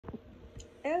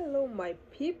Hello, my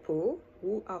people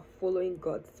who are following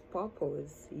God's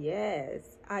purpose.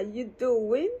 Yes, are you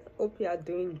doing? Hope you are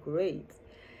doing great.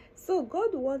 So,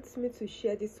 God wants me to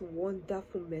share this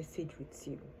wonderful message with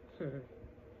you.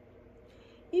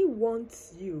 He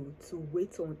wants you to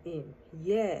wait on Him.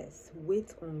 Yes,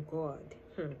 wait on God.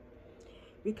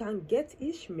 We can get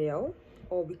Ishmael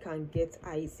or we can get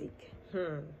Isaac.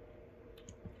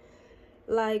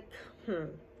 Like,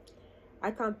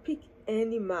 I can pick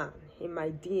any man in my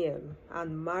DM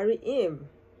and marry him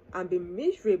and be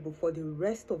miserable for the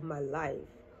rest of my life.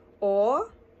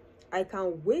 Or I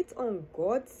can wait on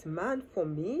God's man for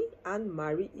me and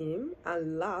marry him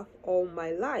and laugh all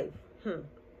my life.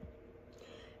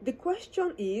 The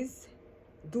question is,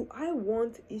 do I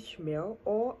want Ishmael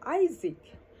or Isaac?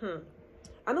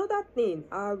 Another thing,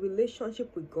 our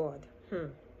relationship with God.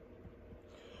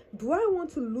 Do I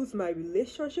want to lose my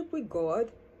relationship with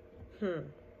God?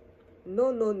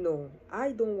 No.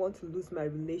 I don't want to lose my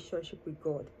relationship with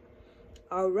God.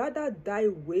 I'd rather die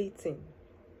waiting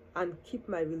and keep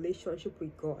my relationship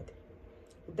with God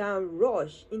than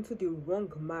rush into the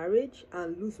wrong marriage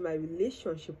and lose my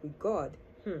relationship with God.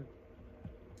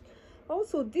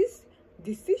 Also, this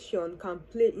decision can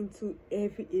play into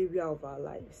every area of our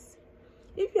lives.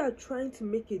 If you are trying to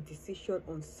make a decision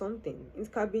on something,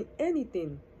 it can be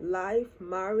anything: life,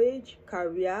 marriage,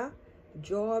 career,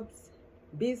 jobs,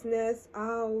 business,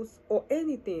 house, or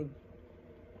anything.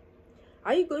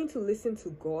 Are you going to listen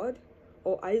to God,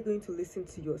 or are you going to listen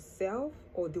to yourself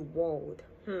or the world?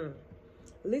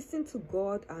 Listen to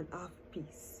God and have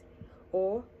peace,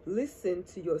 or listen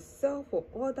to yourself or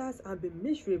others and be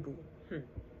miserable.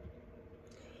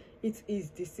 It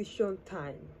is decision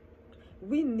time.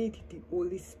 We need the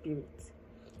Holy Spirit.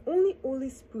 Only Holy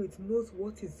Spirit knows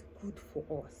what is good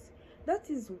for us. That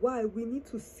is why we need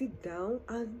to sit down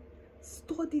and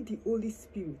study the Holy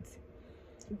Spirit.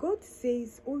 God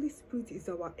says Holy Spirit is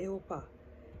our helper.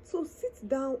 So sit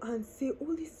down and say,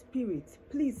 Holy Spirit,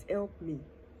 please help me.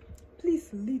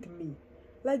 Please lead me.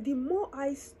 Like, the more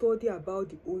I study about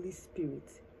the Holy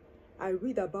Spirit, I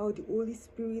read about the Holy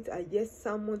Spirit, I hear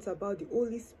sermons about the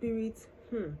Holy Spirit,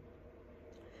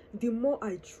 the more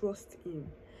I trust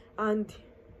Him. And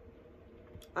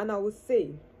I will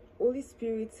say, Holy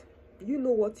Spirit, you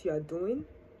know what you are doing.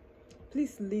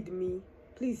 Please lead me.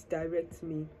 Please direct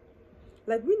me.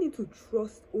 Like, we need to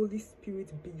trust Holy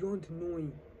Spirit beyond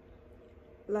knowing.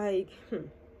 Like,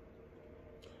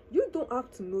 you don't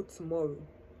have to know tomorrow.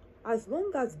 As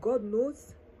long as God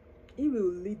knows, He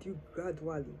will lead you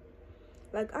gradually.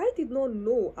 Like, I did not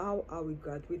know how I will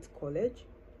graduate college,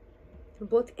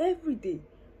 but every day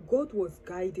God was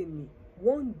guiding me,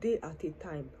 one day at a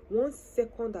time, 1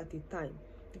 second at a time.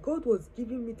 God was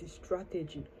giving me the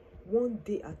strategy, one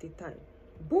day at a time.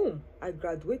 Boom, I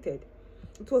graduated.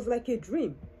 It was like a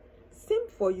dream. Same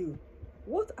for you.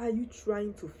 What are you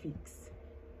trying to fix?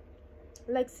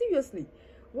 Like, seriously,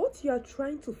 what you are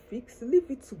trying to fix, leave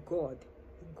it to God.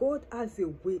 God has a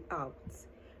way out.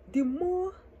 The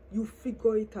more you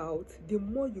figure it out, the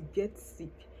more you get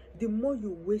sick, the more you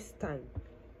waste time.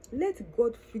 Let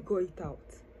God figure it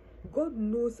out. God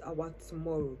knows our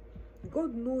tomorrow.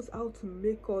 God knows how to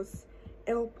make us,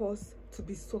 help us to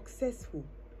be successful.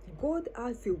 God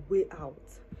has a way out.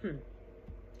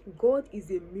 God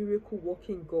is a miracle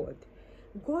working God.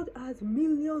 God has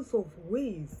millions of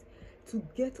ways to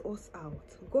get us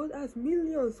out. God has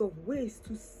millions of ways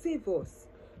to save us.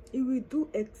 He will do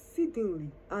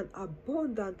exceedingly and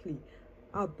abundantly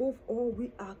above all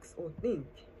we ask or think.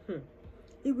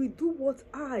 He will do what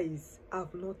eyes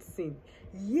have not seen,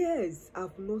 ears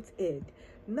have not heard,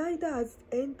 neither has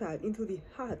entered into the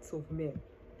hearts of men.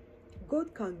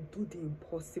 God can do the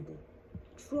impossible.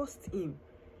 Trust Him.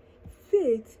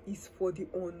 Faith is for the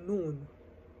unknown.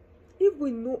 If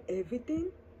we know everything,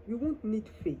 we won't need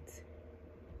faith.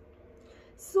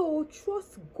 So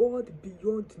trust God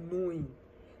beyond knowing.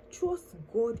 Trust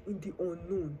God in the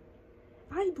unknown.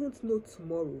 I don't know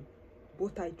tomorrow,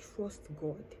 but I trust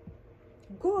God.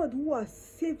 God who has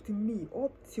saved me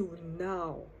up till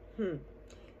now,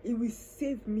 He will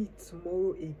save me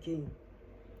tomorrow again.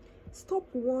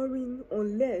 Stop worrying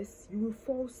unless you will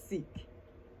fall sick.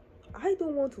 I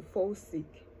don't want to fall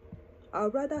sick.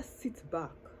 I'd rather sit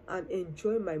back and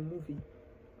enjoy my movie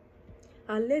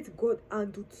and let God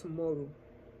handle tomorrow.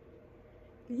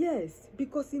 Yes,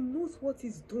 because He knows what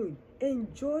He's doing.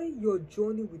 Enjoy your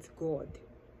journey with God.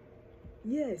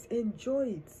 Yes,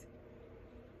 enjoy it.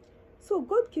 So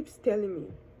God keeps telling me,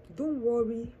 don't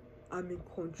worry, I'm in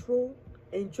control.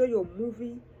 Enjoy your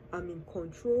movie, I'm in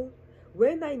control.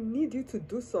 When I need you to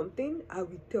do something, I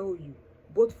will tell you.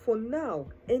 But for now,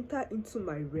 enter into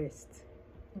my rest.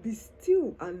 Be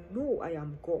still and know I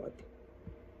am God.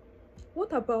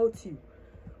 What about you?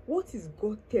 What is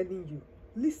God telling you?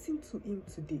 Listen to him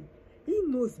today. He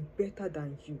knows better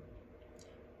than you.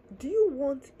 Do you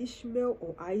want Ishmael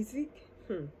or Isaac?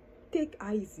 Take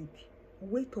Isaac.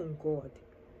 Wait on God,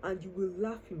 and you will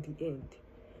laugh in the end.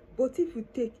 But if you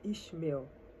take Ishmael,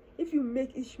 if you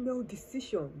make Ishmael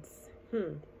decisions,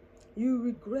 you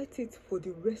regret it for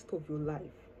the rest of your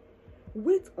life.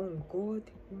 Wait on God,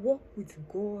 walk with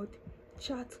God,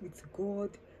 chat with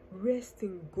God, rest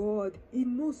in God. He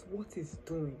knows what he's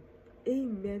doing.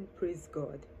 Amen. Praise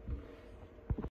God.